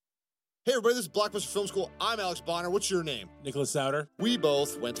Hey everybody, this is Blockbuster Film School. I'm Alex Bonner. What's your name? Nicholas Souter. We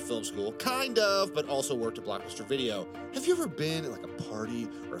both went to film school, kind of, but also worked at Blockbuster Video. Have you ever been at like a party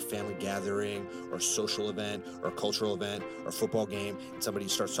or a family gathering or a social event or a cultural event or a football game and somebody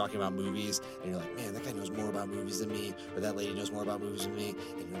starts talking about movies and you're like, man, that guy knows more about movies than me, or that lady knows more about movies than me,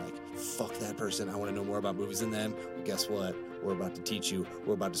 and you're like, fuck that person, I want to know more about movies than them. Well, guess what? We're about to teach you.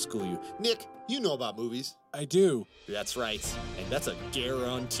 We're about to school you. Nick, you know about movies. I do. That's right, and that's a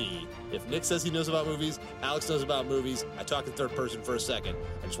guarantee. If Nick says he knows about movies, Alex knows about movies. I talk in third person for a second.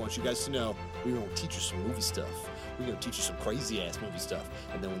 I just want you guys to know we're going to teach you some movie stuff. We're going to teach you some crazy-ass movie stuff.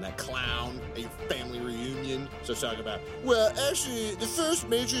 And then when that clown at your family reunion starts talking about, well, actually, the first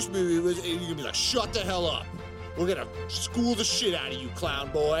Matrix movie was, you're going to be like, shut the hell up. We're going to school the shit out of you,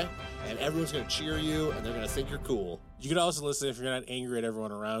 clown boy. And everyone's going to cheer you, and they're going to think you're cool. You could also listen if you're not angry at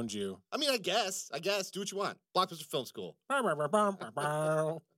everyone around you. I mean, I guess. Do what you want. Blockbuster Film School.